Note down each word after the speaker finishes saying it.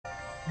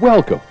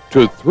Welcome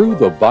to Through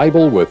the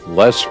Bible with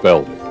Les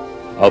Feldick,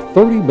 a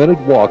 30-minute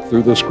walk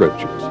through the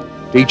Scriptures,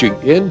 teaching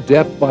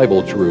in-depth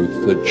Bible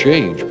truths that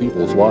change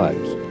people's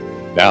lives.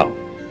 Now,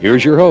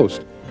 here's your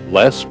host,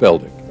 Les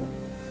Feldick.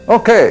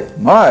 Okay,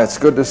 it's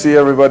good to see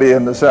everybody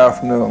in this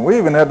afternoon. We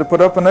even had to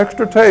put up an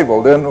extra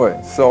table, didn't we?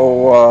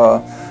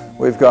 So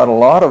we've got a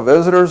lot of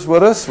visitors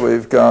with us.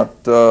 We've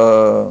got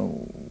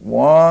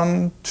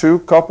two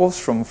couples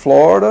from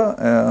Florida,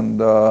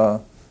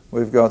 and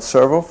we've got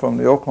several from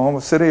the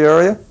Oklahoma City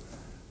area,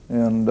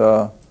 and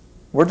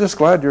we're just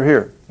glad you're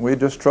here. We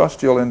just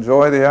trust you'll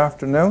enjoy the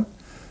afternoon.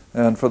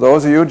 And for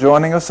those of you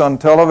joining us on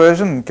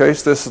television, in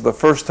case this is the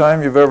first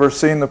time you've ever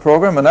seen the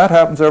program, and that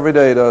happens every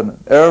day, doesn't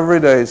it? Every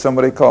day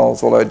somebody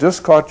calls, well, I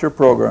just caught your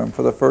program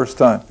for the first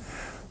time.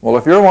 Well,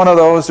 if you're one of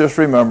those, just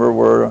remember,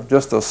 we're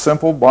just a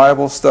simple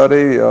Bible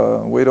study.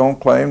 We don't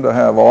claim to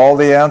have all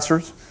the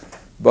answers,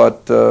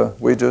 but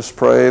we just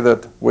pray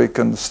that we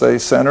can stay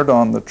centered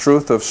on the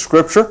truth of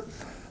Scripture.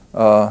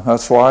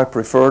 That's why I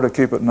prefer to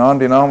keep it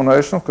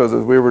non-denominational, because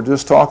as we were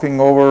just talking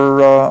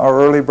over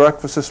our early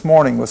breakfast this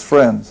morning with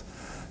friends,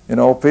 you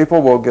know,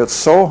 people will get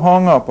so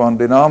hung up on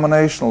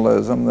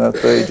denominationalism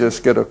that they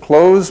just get a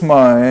closed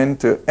mind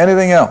to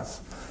anything else.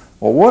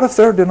 Well, what if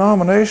their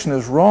denomination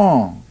is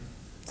wrong?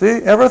 See,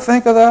 ever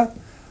think of that?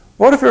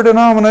 What if your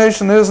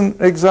denomination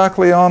isn't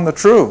exactly on the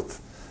truth?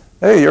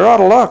 Hey, you're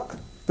out of luck,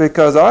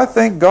 because I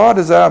think God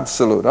is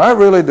absolute. I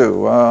really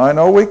do. I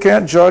know we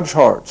can't judge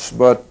hearts,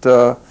 but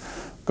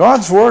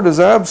God's Word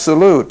is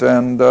absolute,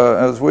 and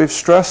as we've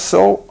stressed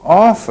so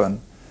often,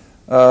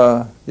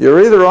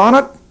 you're either on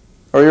it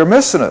or you're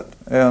missing it.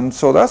 And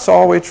so that's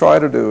all we try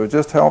to do, is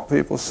just help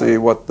people see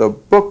what the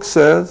book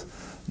says,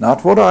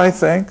 not what I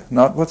think,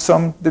 not what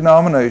some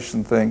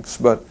denomination thinks,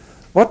 but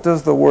what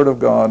does the Word of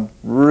God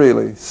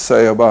really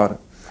say about it.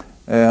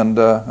 And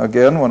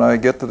again, when I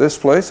get to this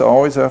place, I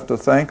always have to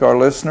thank our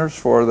listeners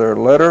for their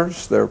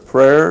letters, their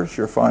prayers,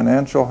 your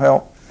financial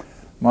help.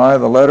 The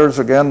letters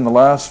again in the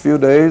last few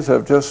days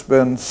have just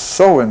been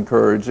so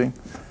encouraging.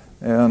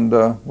 And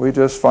we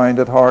just find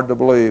it hard to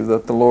believe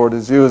that the Lord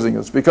is using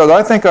us. Because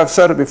I think I've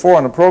said it before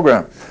in the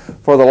program.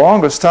 For the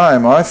longest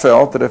time, I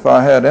felt that if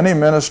I had any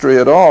ministry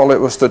at all,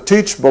 it was to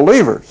teach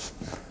believers.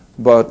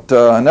 But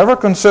I never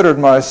considered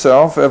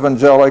myself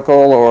evangelical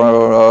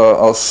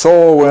or a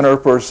soul winner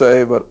per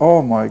se. But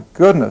oh my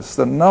goodness,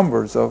 the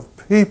numbers of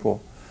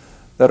people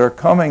that are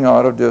coming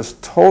out of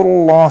just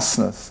total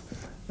lostness.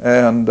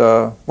 And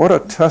what a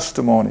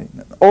testimony,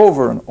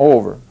 over and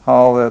over,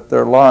 how that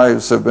their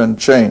lives have been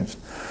changed.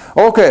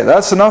 Okay,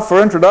 that's enough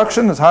for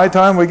introduction. It's high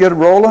time we get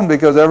rolling,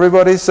 because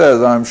everybody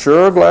says, I'm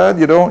sure glad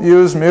you don't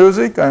use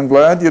music. I'm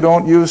glad you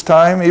don't use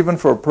time even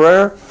for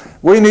prayer.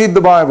 We need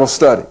the Bible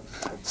study.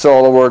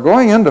 So we're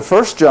going into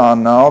 1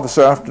 John now this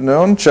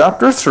afternoon,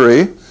 chapter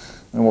 3,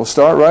 and we'll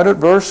start right at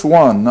verse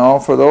 1. Now,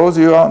 for those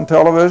of you out on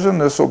television,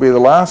 this will be the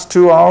last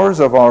 2 hours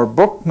of our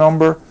book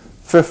number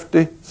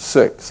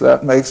 56.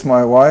 That makes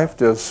my wife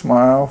just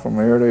smile from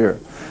ear to ear.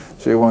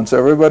 She wants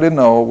everybody to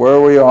know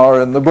where we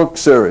are in the book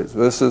series.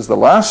 This is the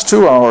last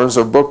 2 hours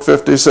of book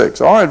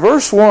 56. All right,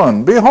 verse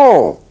 1,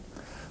 behold.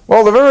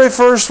 Well, the very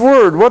first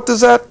word, what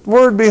does that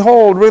word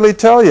behold really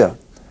tell you?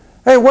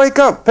 Hey, wake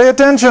up, pay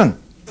attention.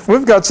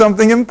 We've got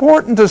something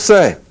important to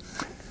say.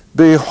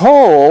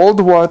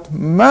 Behold, what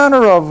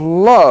manner of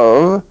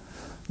love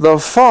the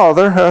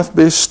Father hath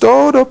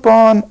bestowed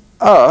upon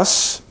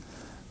us,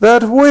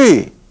 that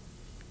we,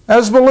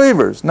 as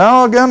believers.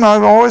 Now again, I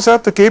always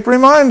have to keep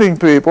reminding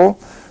people,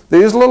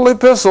 these little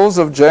epistles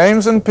of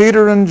James and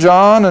Peter and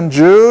John and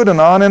Jude and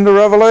on into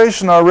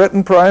Revelation are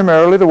written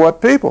primarily to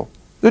what people?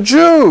 The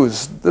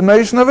Jews, the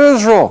nation of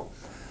Israel.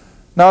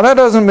 Now that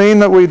doesn't mean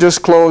that we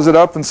just close it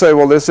up and say,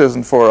 well, this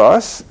isn't for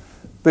us,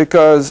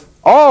 because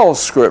all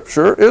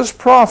Scripture is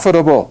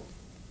profitable.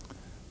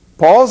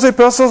 Paul's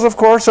epistles, of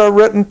course, are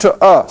written to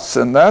us,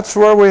 and that's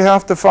where we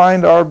have to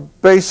find our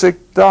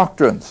basic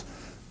doctrines.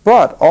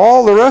 But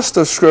all the rest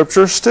of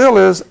Scripture still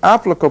is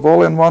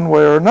applicable in one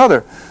way or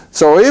another.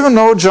 So even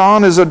though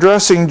John is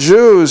addressing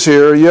Jews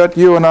here, yet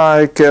you and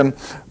I can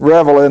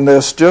revel in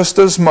this just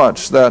as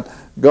much, that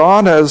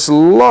God has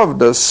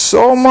loved us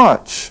so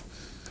much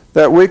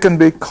that we can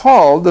be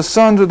called the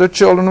sons of the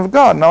children of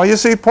God. Now you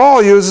see,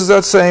 Paul uses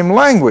that same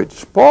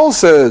language. Paul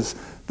says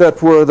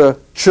that we're the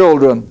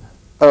children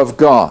of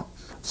God.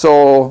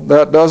 So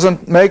that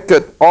doesn't make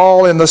it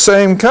all in the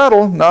same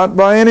kettle, not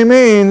by any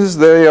means.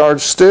 They are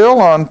still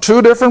on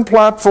two different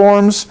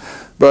platforms,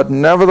 but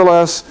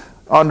nevertheless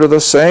under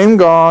the same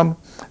God,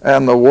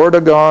 and the Word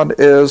of God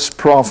is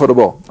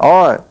profitable.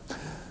 All right.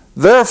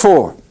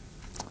 Therefore,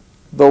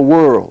 the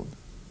world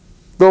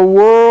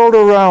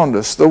around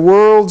us, the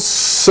world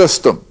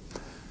system,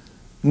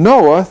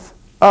 knoweth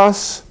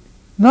us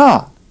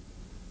not.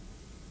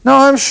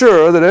 Now, I'm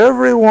sure that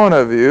every one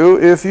of you,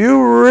 if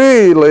you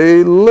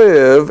really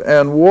live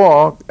and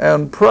walk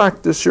and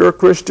practice your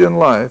Christian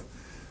life,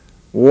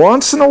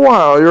 once in a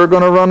while you're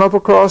going to run up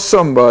across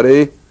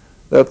somebody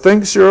that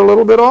thinks you're a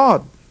little bit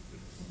odd.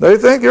 They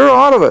think you're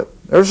out of it.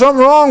 There's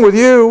something wrong with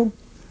you.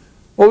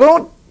 Well,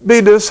 don't be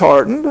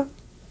disheartened.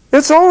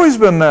 It's always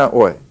been that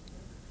way.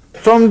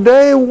 From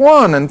day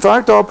one. In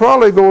fact, I'll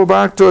probably go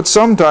back to it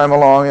sometime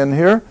along in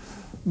here.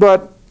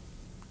 But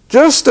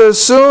just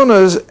as soon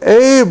as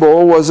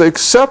Abel was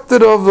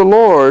accepted of the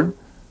Lord,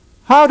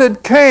 how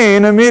did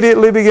Cain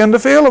immediately begin to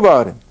feel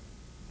about him?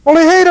 Well,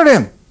 he hated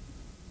him.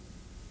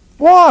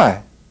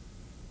 Why?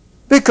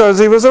 Because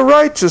he was a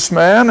righteous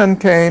man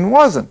and Cain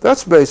wasn't.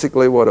 That's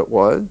basically what it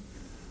was.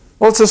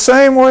 Well, it's the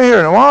same way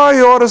here. Now,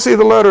 you ought to see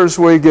the letters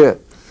we get.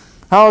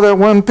 How that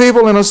when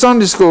people in a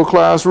Sunday school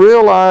class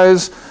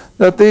realize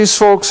that these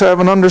folks have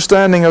an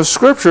understanding of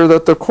Scripture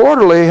that the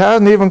quarterly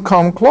hasn't even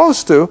come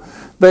close to,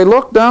 they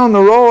look down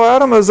the row at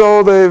them as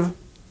though they've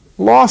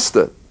lost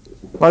it,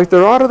 like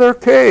they're out of their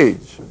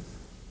cage.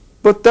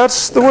 But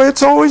that's the way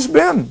it's always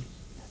been.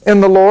 In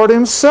the Lord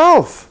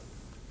Himself.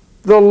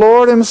 The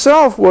Lord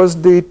Himself was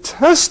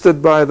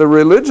detested by the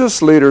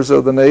religious leaders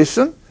of the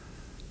nation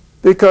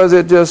because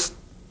it just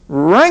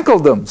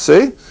rankled them,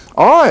 see?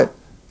 All right,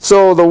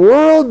 so the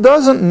world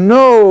doesn't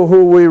know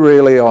who we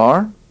really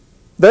are.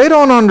 They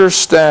don't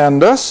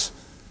understand us,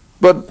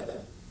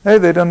 but hey,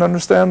 they didn't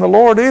understand the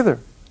Lord either.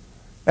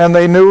 And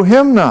they knew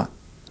Him not.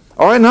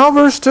 All right, now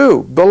verse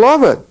 2.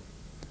 Beloved,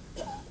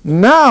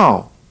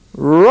 now,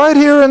 right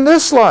here in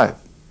this life,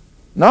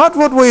 not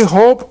what we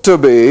hope to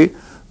be,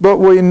 but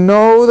we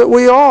know that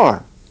we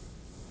are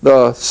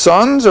the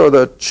sons or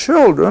the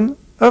children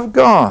of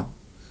God.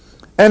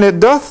 And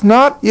it doth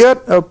not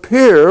yet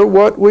appear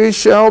what we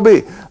shall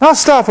be. Now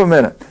stop a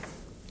minute.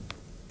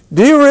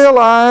 Do you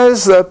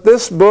realize that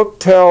this book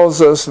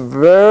tells us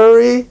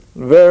very,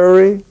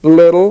 very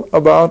little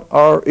about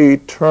our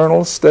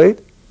eternal state?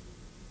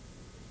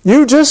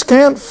 You just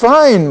can't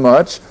find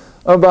much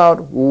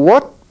about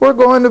what we're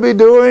going to be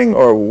doing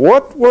or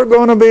what we're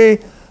going to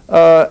be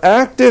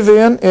active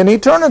in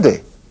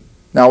eternity.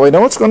 Now we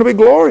know it's going to be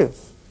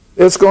glorious.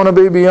 It's going to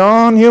be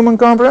beyond human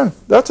comprehension.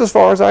 That's as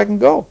far as I can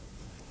go.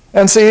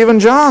 And see, even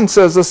John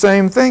says the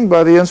same thing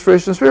by the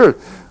inspiration of the Spirit.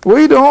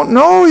 We don't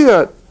know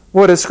yet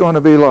what it's going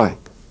to be like.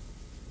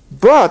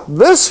 But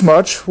this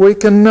much we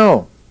can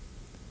know.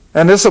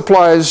 And this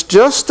applies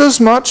just as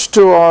much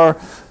to our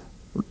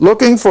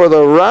looking for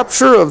the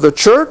rapture of the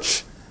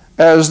church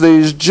as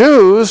these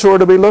Jews who are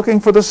to be looking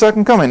for the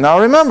second coming. Now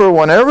remember,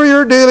 whenever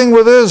you're dealing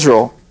with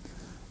Israel,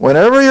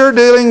 whenever you're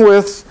dealing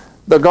with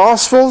the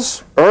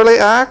Gospels, early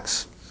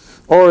Acts,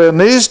 or in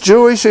these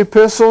Jewish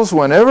epistles,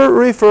 whenever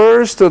it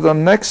refers to the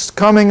next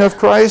coming of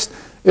Christ,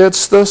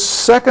 it's the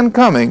second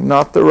coming,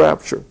 not the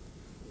rapture.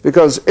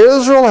 Because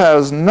Israel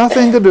has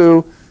nothing to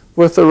do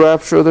with the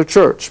rapture of the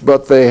church,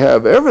 but they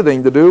have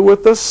everything to do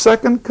with the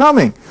second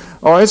coming.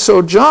 All right,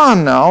 so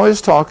John now is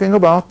talking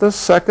about the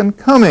second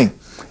coming.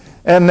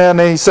 And then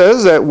he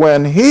says that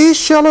when He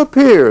shall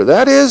appear,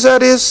 that is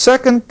at His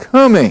second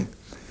coming,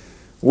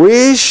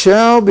 we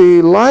shall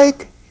be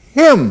like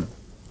Him,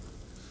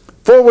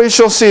 for we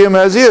shall see Him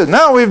as He is.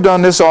 Now, we've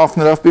done this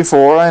often enough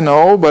before, I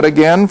know, but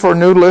again, for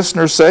new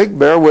listeners' sake,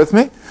 bear with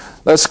me.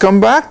 Let's come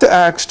back to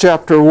Acts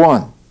chapter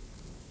 1,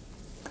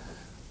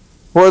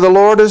 where the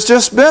Lord has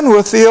just been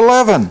with the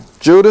 11.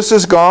 Judas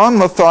is gone,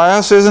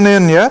 Matthias isn't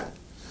in yet,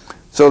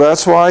 so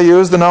that's why I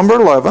use the number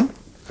 11.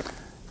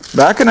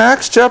 Back in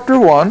Acts chapter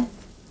 1,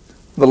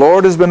 the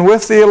Lord has been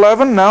with the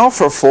 11 now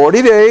for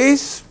 40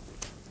 days,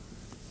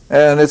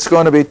 and it's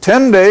going to be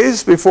 10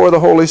 days before the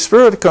Holy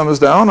Spirit comes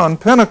down on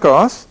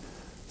Pentecost.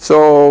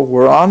 So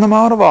we're on the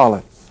Mount of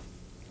Olives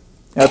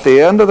at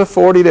the end of the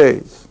 40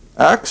 days.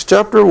 Acts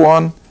chapter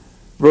 1,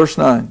 verse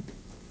 9.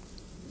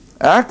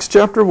 Acts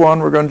chapter 1,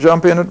 we're going to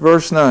jump in at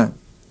verse 9.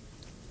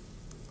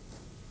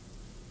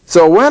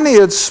 So when He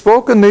had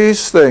spoken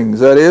these things,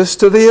 that is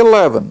to the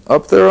 11,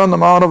 up there on the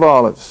Mount of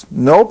Olives,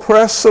 no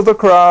press of the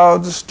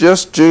crowds,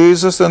 just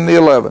Jesus and the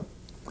 11.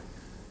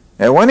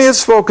 And when He had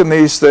spoken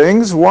these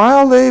things,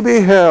 while they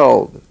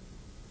beheld,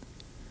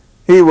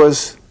 He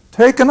was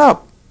taken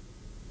up,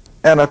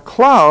 and a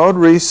cloud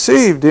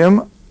received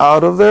Him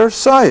out of their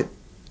sight.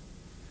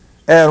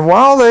 And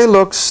while they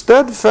looked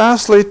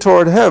steadfastly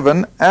toward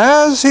heaven,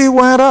 as He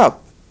went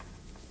up,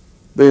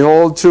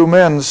 behold, two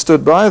men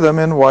stood by them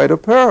in white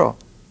apparel.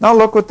 Now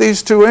look what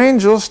these two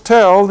angels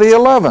tell the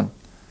 11.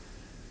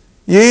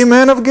 Ye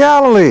men of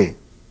Galilee,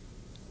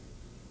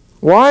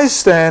 why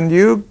stand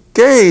you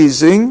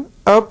gazing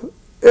up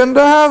into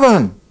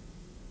heaven?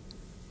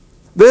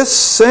 This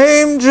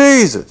same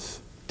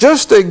Jesus,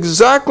 just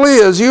exactly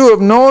as you have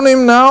known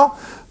Him now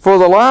for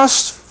the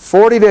last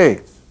 40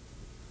 days,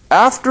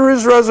 after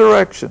His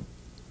resurrection,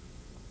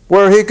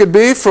 where He could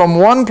be from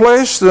one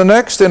place to the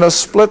next in a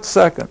split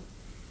second,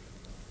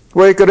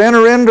 where He could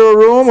enter into a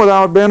room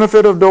without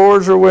benefit of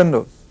doors or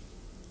windows,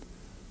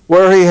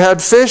 where He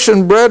had fish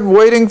and bread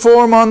waiting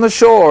for Him on the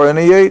shore and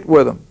He ate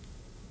with them.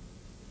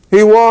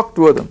 He walked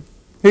with them.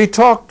 He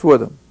talked with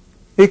them.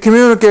 He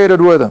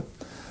communicated with them.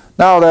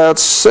 Now that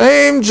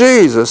same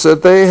Jesus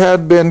that they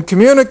had been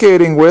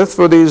communicating with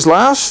for these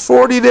last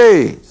 40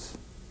 days,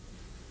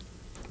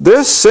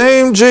 this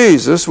same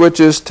Jesus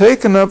which is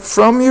taken up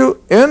from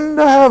you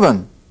into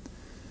heaven,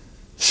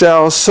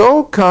 shall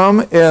so come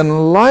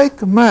in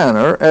like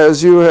manner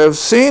as you have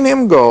seen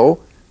Him go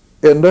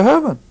into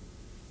heaven.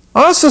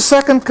 Now, that's the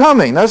second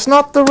coming. That's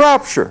not the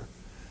rapture.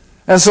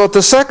 And so at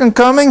the second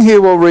coming, he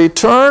will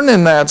return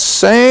in that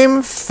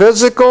same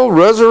physical,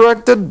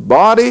 resurrected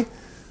body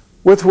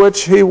with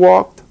which he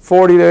walked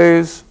 40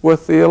 days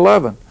with the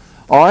 11.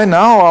 All right,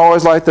 now I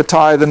always like to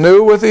tie the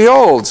new with the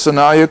old. So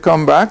now you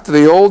come back to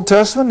the Old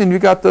Testament and you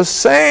got the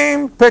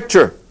same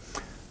picture.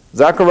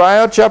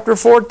 Zechariah chapter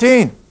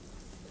 14.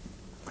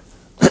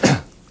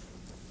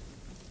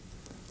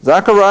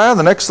 Zechariah,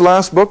 the next to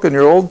last book in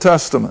your Old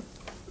Testament.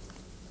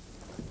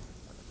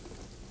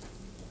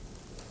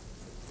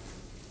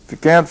 If you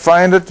can't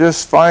find it,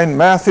 just find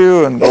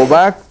Matthew and go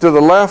back to the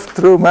left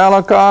through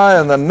Malachi,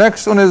 and the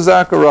next one is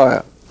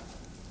Zechariah.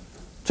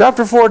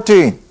 Chapter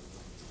 14.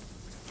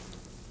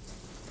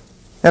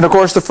 And of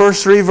course the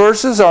first three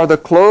verses are the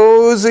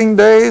closing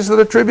days of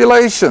the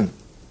tribulation,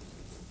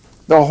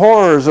 the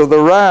horrors of the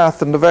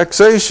wrath and the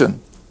vexation,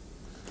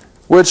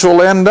 which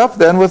will end up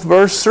then with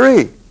verse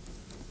 3,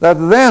 that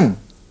then,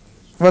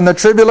 when the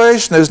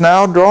tribulation is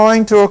now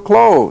drawing to a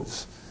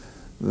close,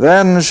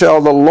 then shall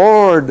the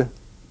Lord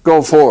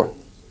go forth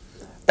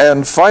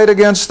and fight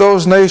against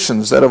those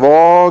nations that have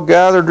all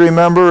gathered,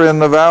 remember, in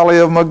the valley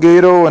of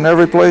Megiddo and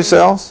every place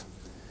else,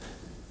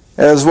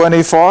 as when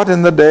he fought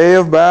in the day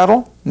of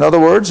battle. In other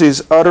words,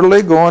 he's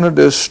utterly going to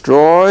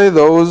destroy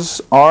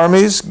those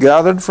armies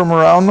gathered from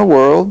around the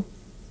world.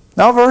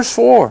 Now verse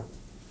 4.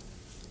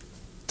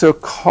 To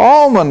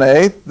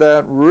culminate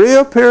that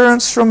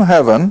reappearance from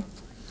heaven,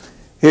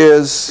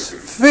 his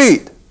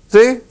feet,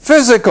 see,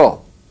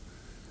 physical,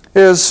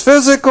 his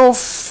physical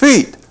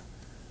feet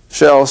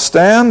shall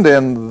stand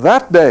in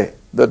that day,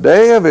 the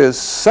day of his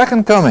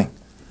second coming,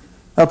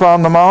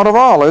 upon the Mount of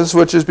Olives,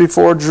 which is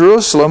before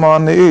Jerusalem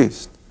on the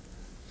east.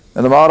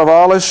 And the Mount of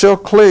Olives shall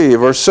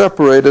cleave or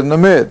separate in the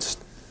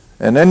midst.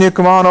 And then you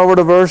come on over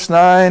to verse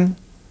 9.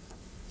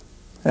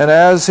 And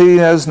as he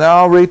has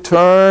now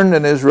returned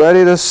and is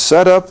ready to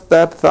set up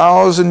that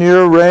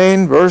 1,000-year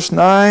reign, verse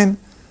 9,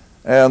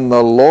 and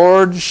the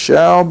Lord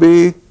shall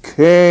be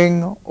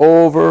king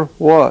over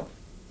what?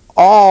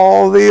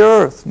 All the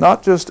earth,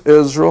 not just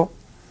Israel.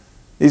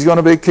 He's going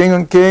to be King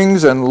of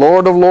kings and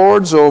Lord of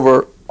lords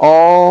over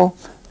all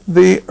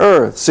the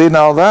earth. See,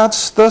 now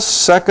that's the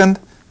second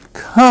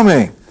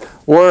coming.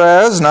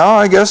 Whereas, now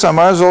I guess I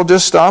might as well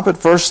just stop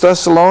at 1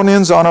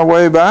 Thessalonians on our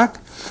way back.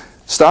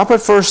 Stop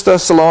at 1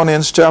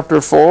 Thessalonians chapter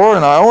 4,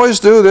 and I always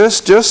do this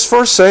just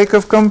for sake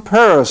of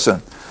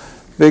comparison,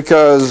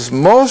 because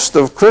most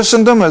of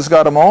Christendom has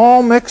got them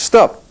all mixed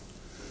up.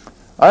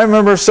 I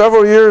remember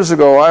several years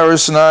ago,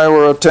 Iris and I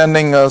were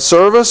attending a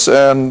service,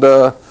 and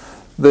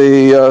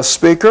the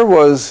speaker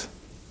was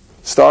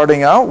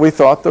starting out, we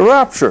thought, the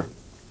rapture.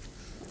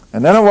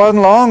 And then it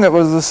wasn't long, it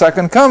was the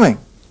second coming.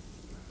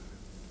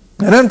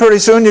 And then pretty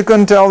soon you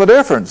couldn't tell the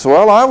difference.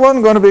 Well, I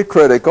wasn't going to be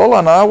critical,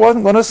 and I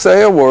wasn't going to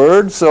say a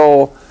word,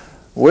 so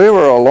we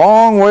were a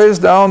long ways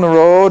down the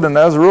road, and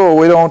as a rule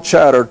we don't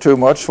chatter too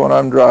much when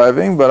I'm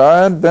driving, but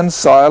I had been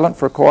silent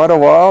for quite a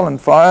while,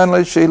 and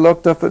finally she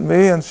looked up at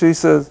me and she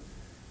says,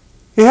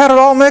 "He had it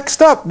all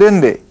mixed up,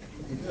 didn't he?"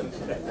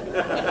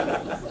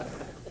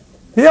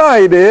 Yeah,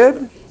 he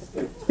did.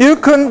 You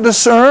couldn't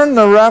discern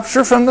the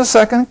rapture from the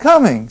second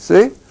coming,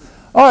 see?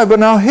 All right, but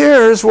now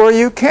here's where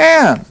you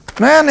can.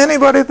 Man,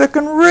 anybody that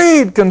can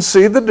read can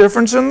see the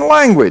difference in the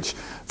language.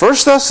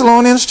 1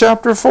 Thessalonians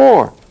chapter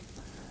 4.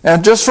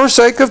 And just for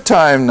sake of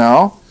time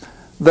now,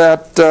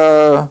 that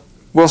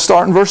we'll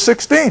start in verse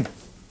 16.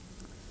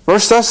 1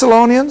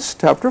 Thessalonians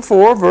chapter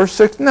 4, verse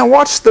 16. Now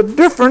watch the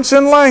difference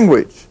in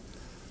language.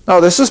 Now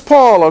this is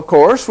Paul, of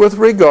course, with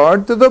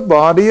regard to the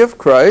body of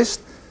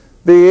Christ,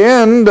 the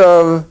end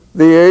of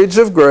the age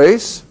of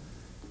grace.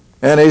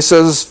 And he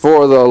says,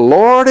 for the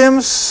Lord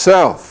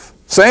himself,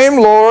 same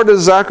Lord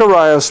as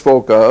Zechariah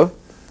spoke of,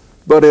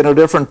 but in a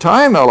different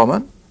time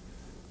element,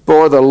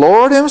 for the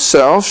Lord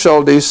himself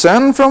shall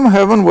descend from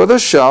heaven with a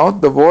shout,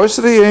 the voice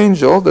of the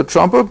angel, the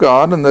trump of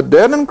God, and the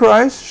dead in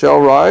Christ shall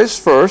rise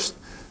first.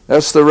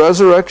 That's the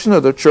resurrection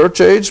of the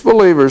church-age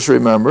believers,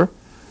 remember.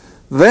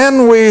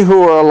 Then we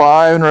who are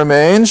alive and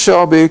remain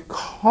shall be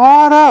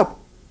caught up.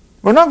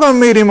 We're not going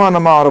to meet him on the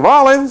Mount of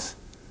Olives.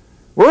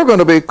 We're going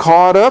to be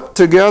caught up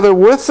together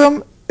with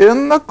them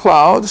in the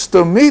clouds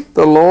to meet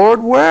the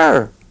Lord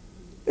where?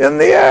 In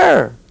the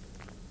air.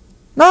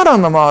 Not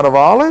on the Mount of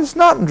Olives,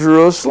 not in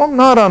Jerusalem,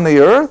 not on the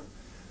earth.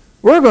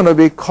 We're going to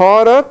be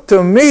caught up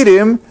to meet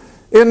him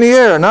in the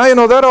air. Now, you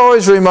know, that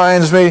always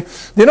reminds me,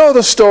 you know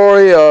the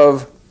story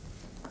of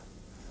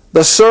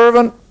the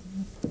servant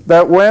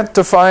that went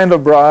to find a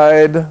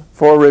bride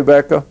for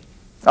Rebekah?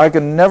 I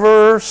can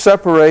never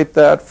separate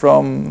that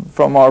from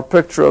our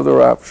picture of the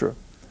rapture.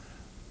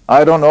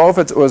 I don't know if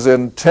it was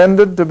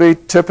intended to be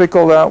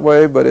typical that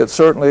way, but it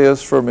certainly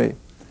is for me.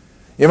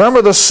 You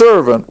remember the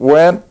servant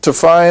went to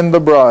find the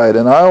bride,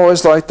 and I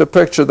always like to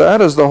picture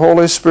that as the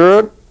Holy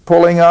Spirit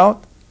pulling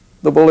out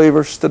the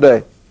believers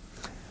today.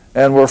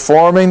 And we're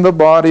forming the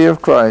body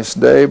of Christ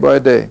day by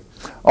day.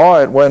 All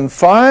right, when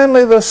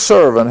finally the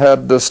servant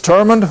had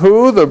determined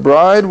who the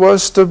bride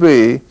was to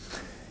be,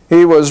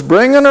 He was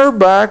bringing her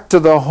back to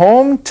the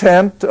home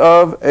tent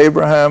of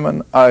Abraham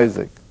and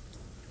Isaac.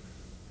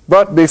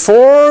 But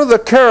before the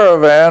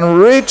caravan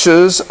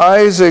reaches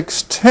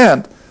Isaac's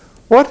tent,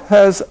 what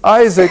has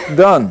Isaac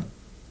done?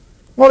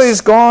 Well,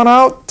 he's gone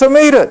out to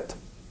meet it.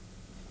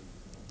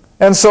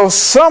 And so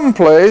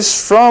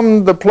someplace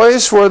from the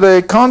place where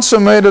they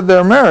consummated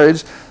their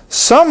marriage,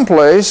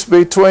 someplace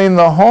between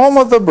the home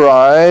of the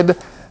bride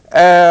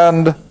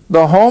and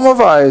the home of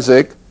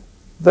Isaac,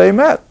 they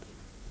met.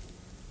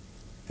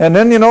 And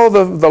then, you know,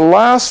 the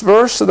last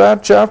verse of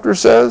that chapter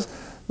says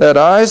that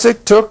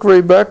Isaac took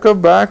Rebekah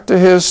back to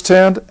his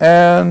tent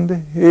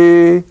and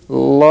he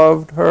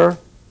loved her.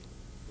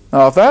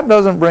 Now, if that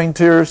doesn't bring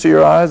tears to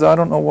your eyes, I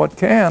don't know what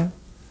can.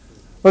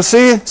 But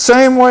see,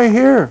 same way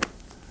here.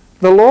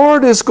 The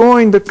Lord is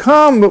going to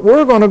come, but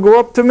we're going to go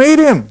up to meet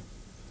Him.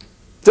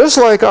 Just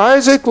like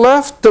Isaac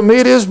left to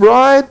meet his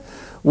bride,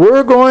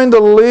 we're going to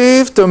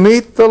leave to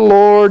meet the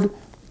Lord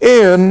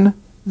in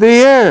the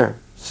air.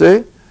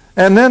 See?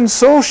 And then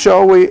so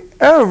shall we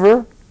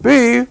ever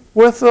be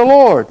with the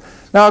Lord.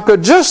 Now it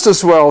could just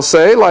as well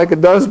say, like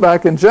it does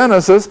back in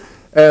Genesis,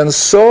 and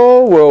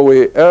so will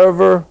we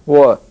ever,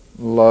 what?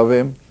 Love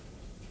Him.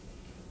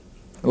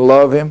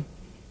 Love Him.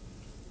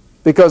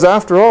 Because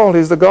after all,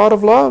 He's the God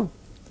of love.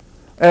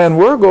 And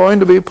we're going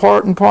to be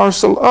part and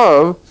parcel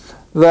of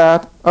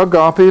that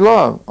agape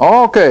love.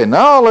 Okay,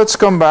 now let's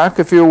come back,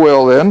 if you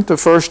will, then, to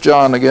 1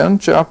 John again,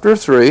 chapter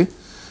 3.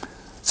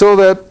 So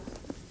that,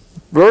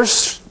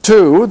 verse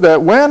 2,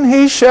 that when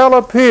He shall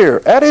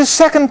appear at His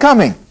second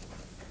coming,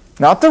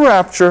 not the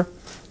rapture,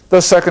 the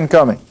second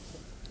coming,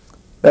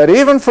 that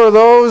even for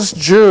those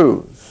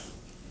Jews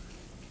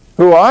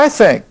who I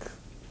think,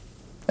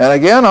 and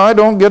again, I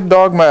don't get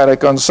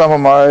dogmatic on some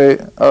of my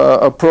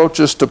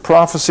approaches to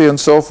prophecy and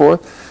so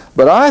forth,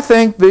 but I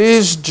think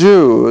these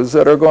Jews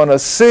that are going to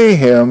see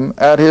Him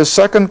at His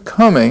second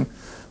coming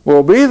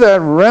will be that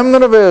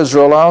remnant of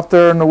Israel out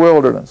there in the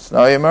wilderness.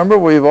 Now, you remember,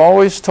 we've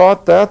always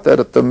taught that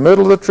at the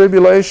middle of the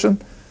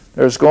tribulation,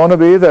 there's going to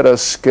be that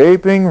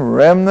escaping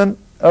remnant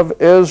of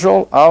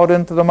Israel out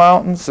into the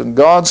mountains, and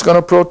God's going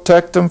to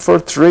protect them for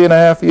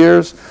 3.5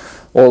 years.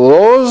 Well,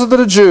 those are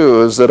the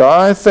Jews that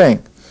I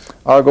think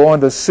are going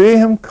to see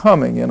Him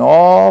coming in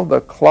all the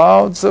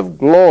clouds of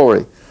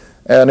glory.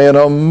 And in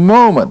a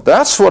moment,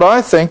 that's what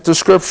I think the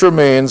Scripture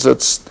means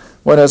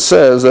when it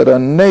says that a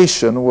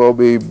nation will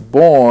be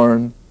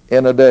born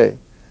in a day.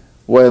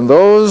 When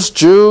those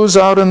Jews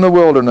out in the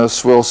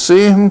wilderness will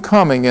see Him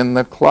coming in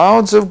the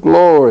clouds of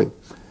glory,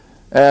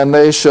 and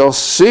they shall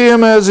see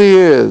Him as He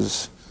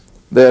is,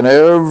 then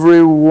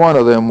every one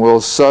of them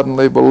will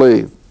suddenly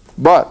believe.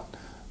 But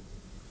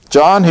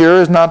John here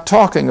is not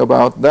talking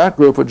about that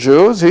group of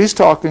Jews. He's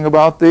talking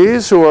about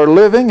these who are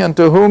living and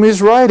to whom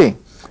he's writing.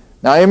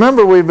 Now, you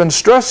remember, we've been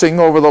stressing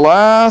over the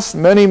last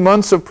many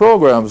months of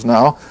programs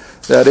now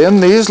that in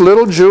these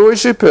little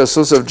Jewish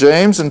epistles of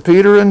James and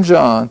Peter and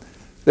John,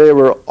 they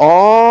were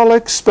all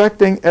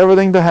expecting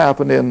everything to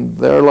happen in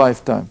their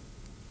lifetime.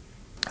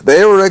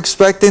 They were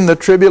expecting the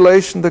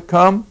tribulation to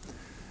come,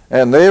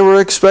 and they were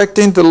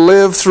expecting to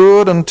live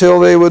through it until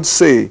they would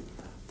see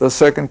the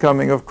second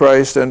coming of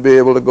Christ and be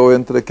able to go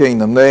into the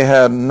kingdom. They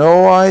had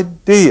no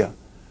idea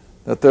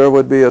that there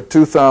would be a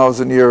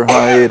 2,000-year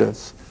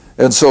hiatus.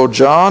 And so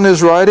John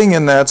is writing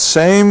in that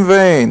same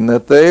vein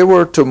that they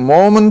were to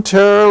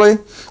momentarily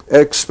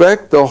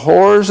expect the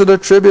horrors of the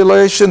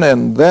tribulation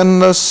and then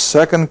the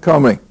second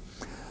coming.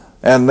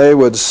 And they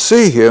would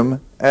see Him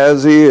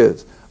as He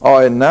is. All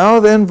right, now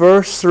then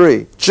verse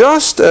 3.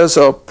 Just as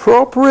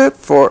appropriate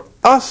for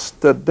us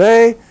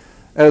today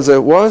as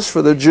it was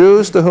for the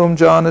Jews to whom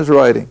John is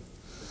writing.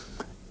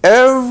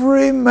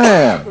 Every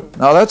man,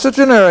 now that's a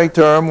generic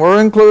term, we're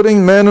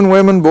including men and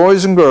women,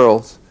 boys and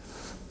girls.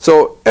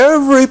 So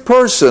every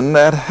person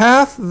that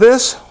hath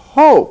this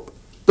hope,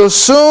 the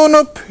soon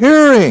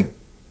appearing.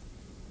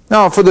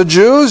 Now for the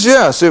Jews,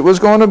 yes, it was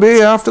going to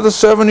be after the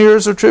 7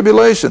 years of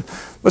tribulation.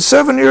 But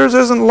 7 years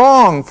isn't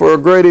long for a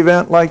great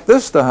event like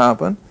this to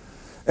happen.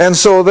 And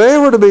so they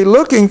were to be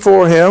looking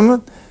for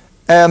Him,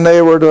 and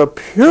they were to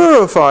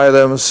purify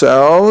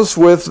themselves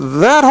with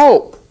that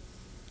hope,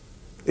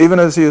 even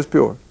as He is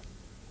pure.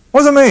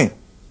 What does it mean?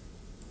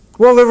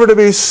 Well, they were to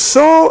be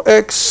so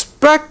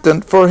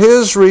expectant for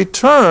His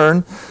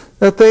return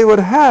that they would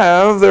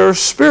have their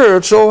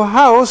spiritual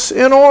house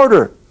in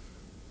order.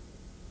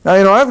 Now,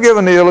 you know, I've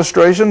given the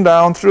illustration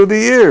down through the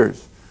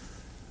years.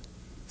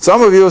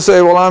 Some of you will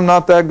say, well, I'm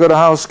not that good a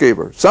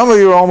housekeeper. Some of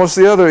you are almost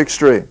the other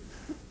extreme.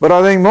 But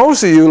I think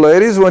most of you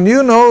ladies, when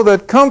you know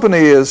that company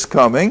is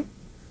coming,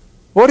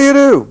 what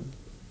do?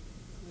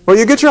 Well,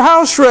 you get your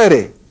house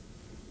ready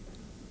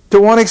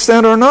to one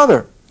extent or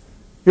another.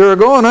 You're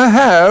going to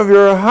have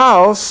your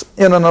house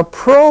in an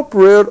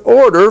appropriate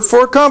order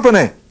for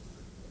company.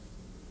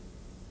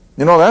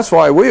 You know, that's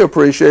why we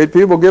appreciate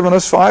people giving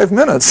us 5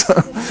 minutes.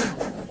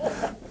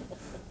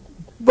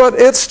 But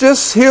it's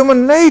just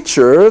human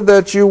nature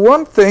that you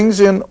want things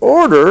in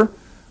order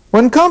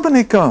when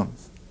company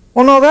comes.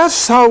 Well, no,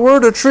 that's how we're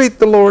to treat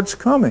the Lord's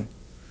coming.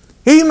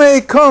 He may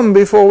come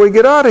before we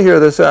get out of here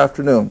this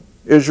afternoon.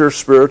 Is your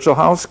spiritual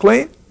house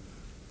clean?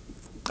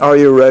 Are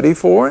you ready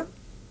for Him?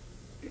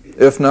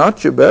 If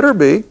not, you better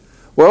be.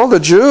 Well, the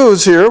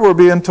Jews here were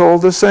being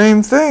told the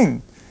same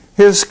thing.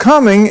 His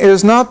coming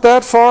is not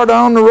that far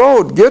down the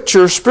road. Get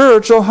your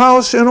spiritual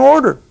house in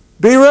order.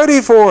 Be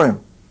ready for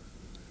Him.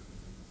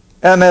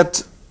 And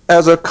that,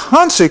 as a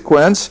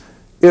consequence,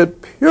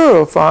 it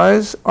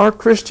purifies our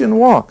Christian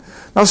walk.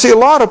 Now see, a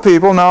lot of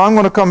people, now I'm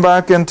going to come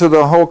back into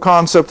the whole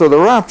concept of the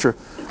rapture.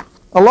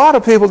 A lot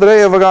of people today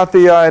have got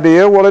the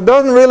idea, well, it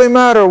doesn't really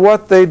matter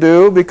what they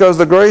do because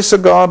the grace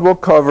of God will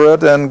cover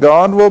it and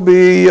God will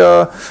be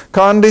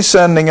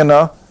condescending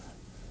enough.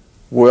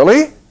 Will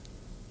He?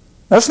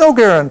 That's no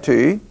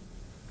guarantee.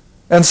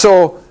 And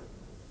so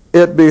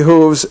it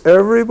behooves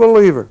every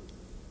believer,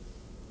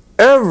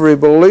 every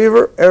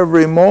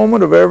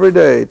moment of every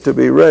day to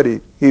be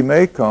ready. He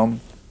may come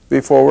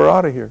before we're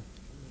out of here.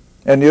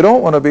 And you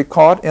don't want to be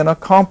caught in a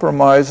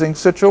compromising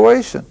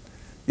situation.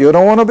 You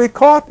don't want to be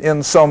caught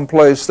in some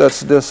place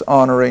that's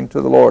dishonoring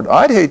to the Lord.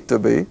 I'd hate to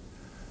be.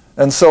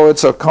 And so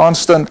it's a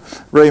constant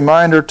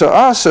reminder to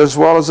us as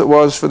well as it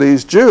was for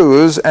these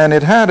Jews, and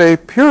it had a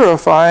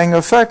purifying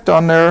effect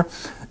on their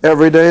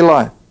everyday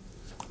life.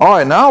 All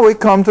right, now we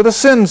come to the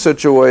sin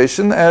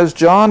situation as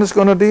John is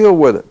going to deal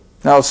with it.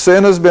 Now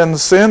sin has been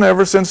sin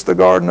ever since the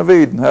Garden of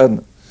Eden,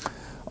 hasn't it?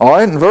 All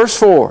right, in verse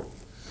 4,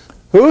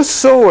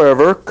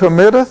 whosoever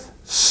committeth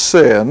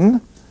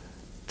sin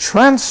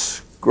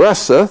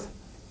transgresseth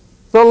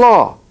the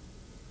law.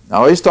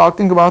 Now he's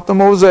talking about the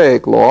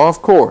Mosaic law,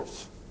 of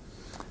course.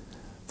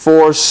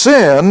 For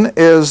sin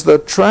is the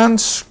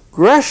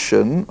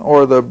transgression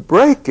or the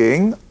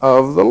breaking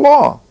of the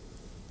law.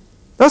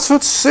 That's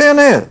what sin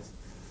is.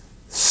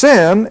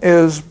 Sin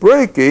is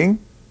breaking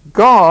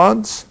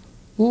God's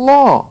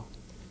law.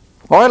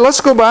 All right, let's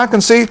go back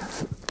and see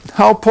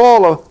how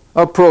Paul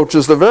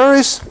approaches the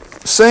very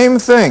same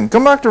thing.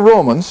 Come back to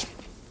Romans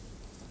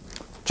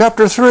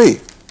chapter 3,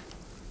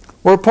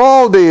 where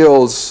Paul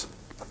deals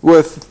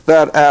with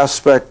that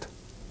aspect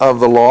of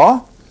the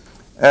law.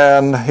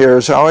 And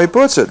here's how he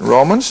puts it.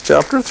 Romans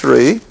chapter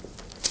 3,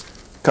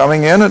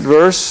 coming in at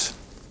verse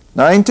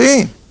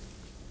 19.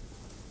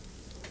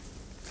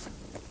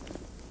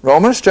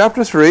 Romans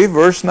chapter 3,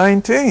 verse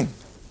 19.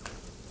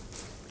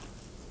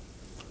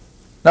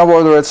 Now,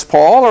 whether it's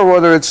Paul or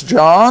whether it's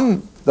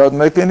John, doesn't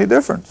make any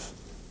difference.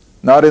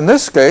 Not in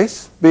this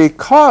case,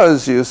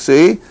 because, you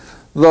see,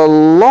 the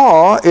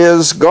law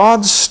is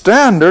God's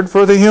standard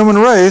for the human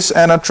race,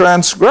 and a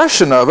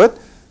transgression of it,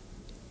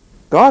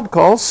 God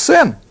calls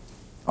sin.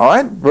 All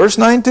right, verse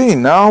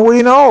 19. Now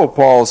we know,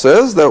 Paul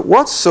says, that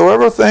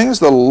whatsoever things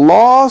the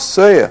law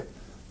saith,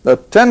 the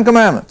Ten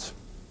Commandments,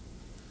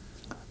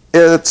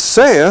 it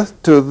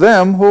saith to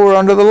them who are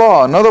under the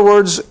law. In other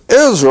words,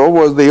 Israel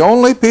was the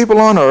only people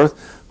on earth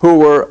who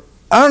were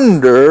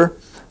under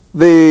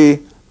the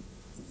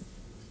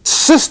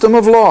system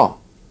of law.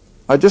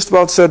 I just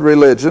about said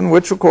religion,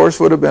 which of course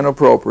would have been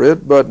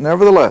appropriate, but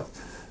nevertheless,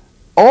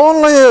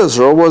 only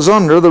Israel was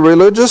under the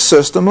religious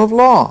system of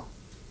law.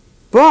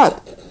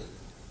 But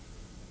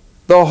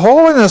the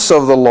holiness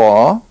of the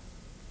law,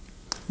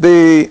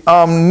 the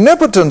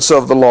omnipotence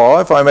of the law,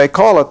 if I may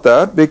call it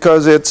that,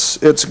 because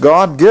it's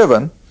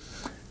God-given,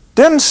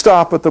 didn't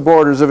stop at the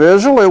borders of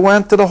Israel. It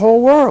went to the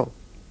whole world,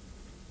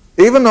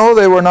 even though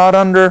they were not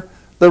under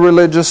the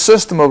religious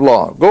system of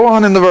law. Go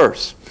on in the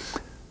verse.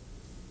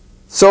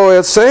 So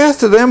it saith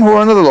to them who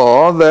are under the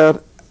law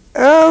that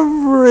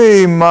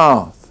every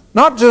mouth,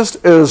 not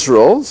just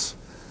Israel's,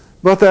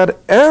 but that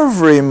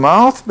every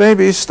mouth may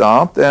be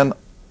stopped, and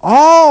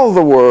all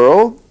the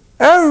world,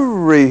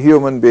 every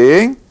human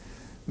being,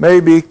 may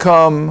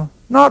become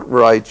not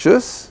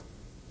righteous,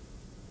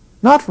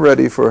 not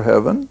ready for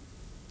heaven,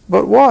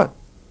 but what?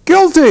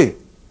 Guilty.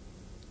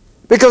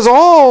 Because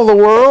all the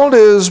world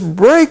is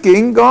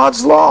breaking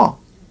God's law.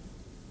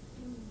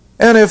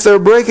 And if they're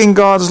breaking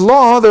God's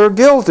law, they're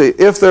guilty.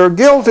 If they're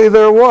guilty,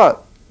 they're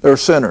what? They're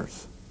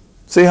sinners.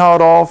 See how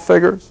it all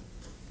figures?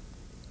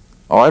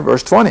 All right,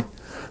 verse 20.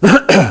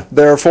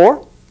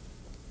 Therefore,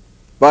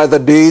 by the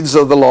deeds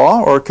of the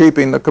law, or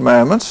keeping the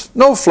commandments,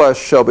 no flesh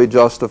shall be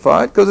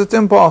justified, because it's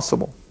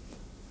impossible.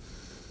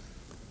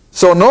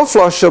 So no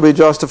flesh shall be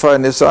justified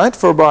in His sight,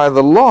 for by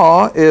the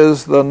law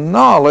is the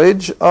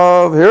knowledge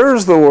of,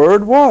 here's the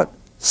word, what?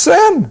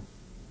 Sin.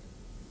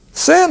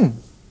 Sin.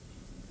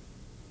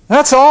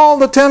 That's all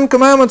the Ten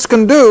Commandments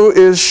can do,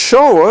 is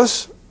show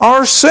us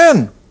our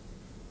sin.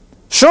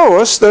 Show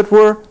us that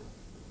we're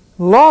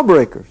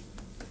lawbreakers.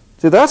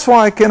 See, that's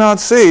why I cannot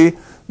see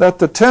that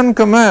the Ten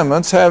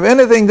Commandments have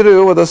anything to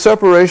do with the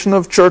separation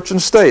of church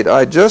and state.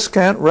 I just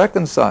can't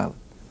reconcile it.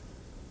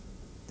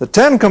 The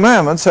Ten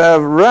Commandments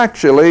have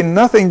actually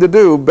nothing to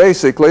do,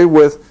 basically,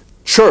 with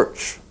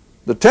church.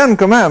 The Ten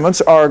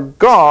Commandments are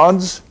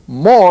God's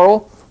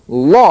moral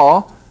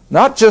law,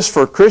 not just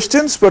for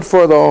Christians, but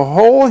for the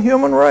whole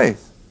human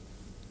race.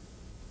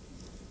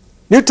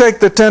 You take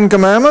the Ten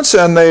Commandments,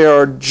 and they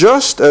are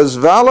just as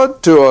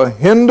valid to a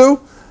Hindu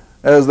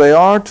as they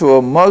are to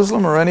a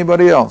Muslim or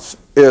anybody else.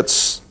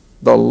 It's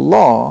the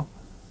law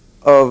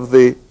of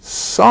the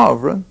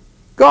sovereign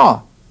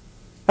God.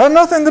 Had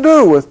nothing to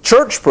do with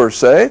church per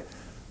se.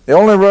 The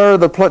only where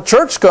the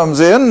church comes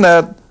in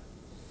that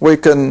we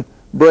can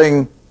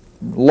bring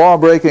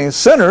law-breaking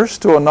sinners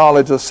to a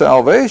knowledge of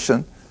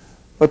salvation.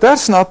 But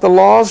that's not the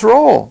law's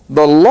role.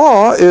 The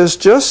law is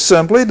just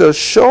simply to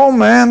show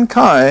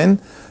mankind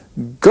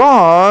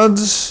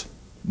God's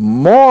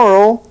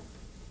moral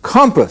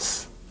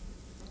compass.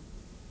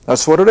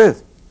 That's what it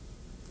is.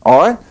 All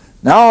right?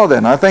 Now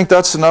then, I think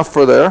that's enough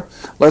for there.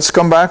 Let's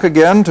come back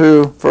again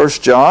to 1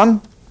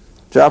 John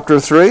chapter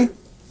 3,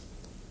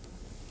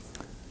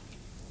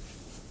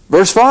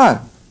 verse 5.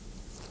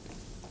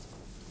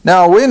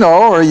 Now we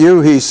know, or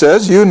you, he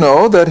says, you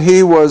know that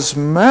he was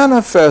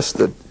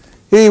manifested.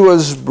 He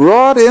was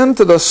brought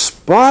into the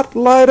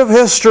spotlight of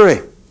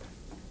history.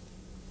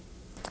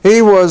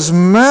 He was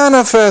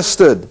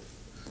manifested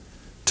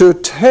to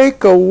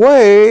take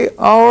away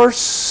our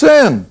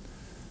sin.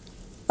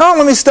 Now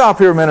let me stop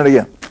here a minute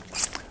again.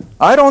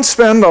 I don't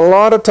spend a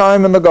lot of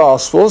time in the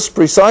Gospels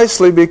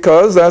precisely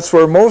because that's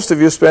where most of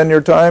you spend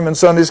your time in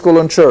Sunday school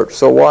and church,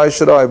 so why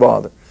should I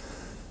bother?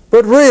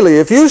 But really,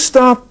 if you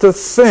stop to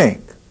think,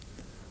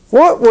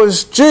 what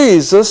was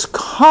Jesus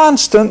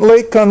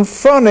constantly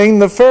confronting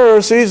the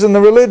Pharisees and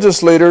the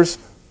religious leaders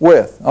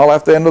with? I'll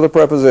have to end with a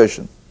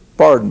preposition.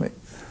 Pardon me.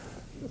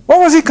 What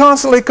was he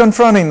constantly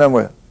confronting them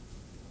with?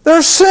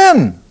 Their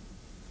sin.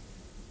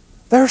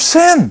 Their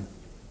sin.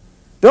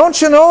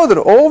 Don't you know that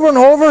over and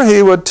over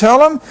he would tell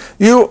them,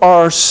 you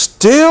are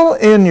still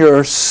in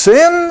your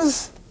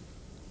sins?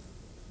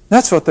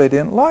 That's what they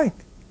didn't like.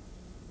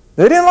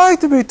 They didn't like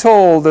to be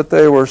told that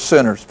they were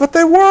sinners, but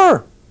they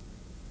were.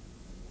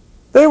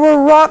 They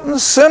were rotten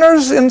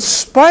sinners in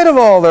spite of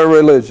all their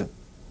religion.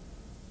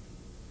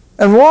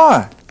 And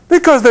why?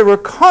 Because they were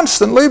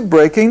constantly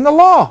breaking the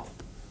law.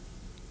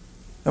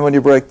 And when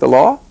you break the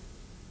law,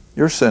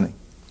 you're sinning.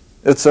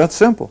 It's that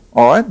simple.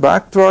 All right,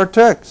 back to our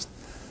text.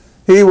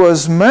 He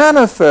was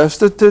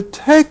manifested to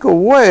take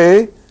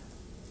away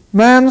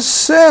man's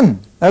sin.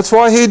 That's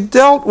why he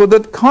dealt with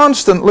it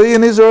constantly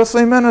in his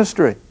earthly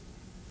ministry.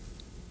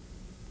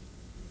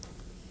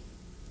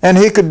 And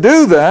he could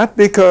do that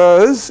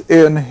because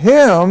in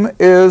him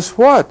is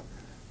what?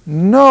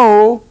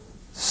 No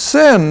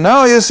sin.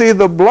 Now you see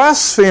the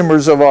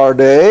blasphemers of our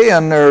day,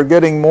 and they're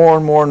getting more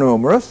and more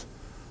numerous,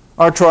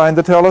 are trying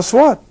to tell us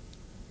what?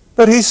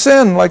 That he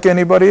sinned like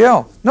anybody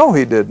else. No,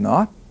 he did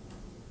not.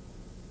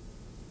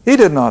 He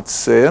did not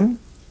sin,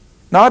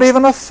 not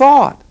even a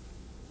thought.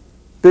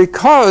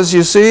 Because,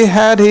 you see,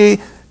 had he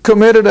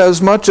committed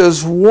as much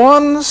as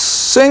one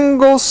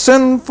single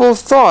sinful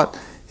thought,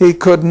 he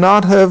could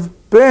not have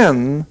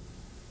been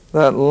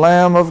that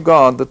Lamb of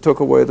God that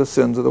took away the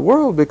sins of the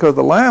world, because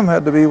the Lamb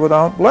had to be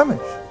without blemish.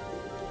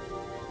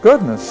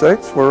 Goodness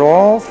sakes, we're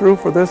all through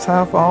for this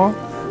half hour.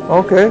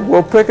 Okay,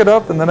 we'll pick it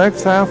up in the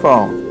next half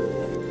hour.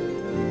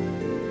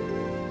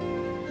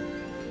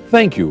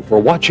 Thank you for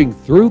watching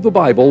Through the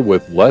Bible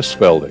with Les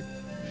Feldick.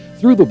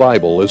 Through the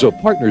Bible is a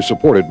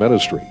partner-supported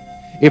ministry.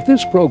 If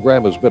this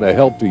program has been a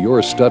help to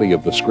your study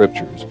of the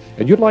Scriptures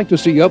and you'd like to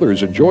see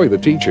others enjoy the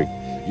teaching,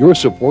 your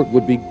support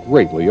would be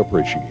greatly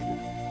appreciated.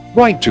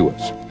 Write to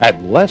us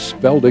at Les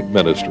Feldick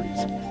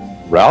Ministries,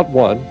 Route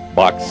 1,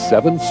 Box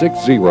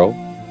 760,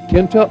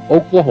 Kinta,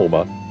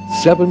 Oklahoma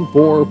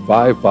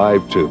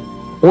 74552,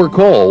 or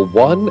call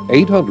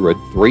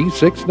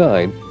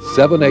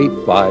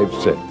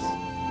 1-800-369-7856.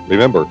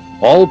 Remember,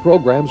 all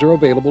programs are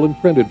available in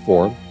printed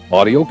form,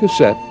 audio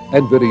cassette,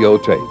 and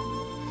videotape.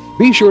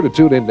 Be sure to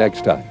tune in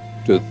next time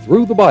to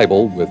Through the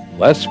Bible with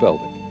Les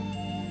Feldick.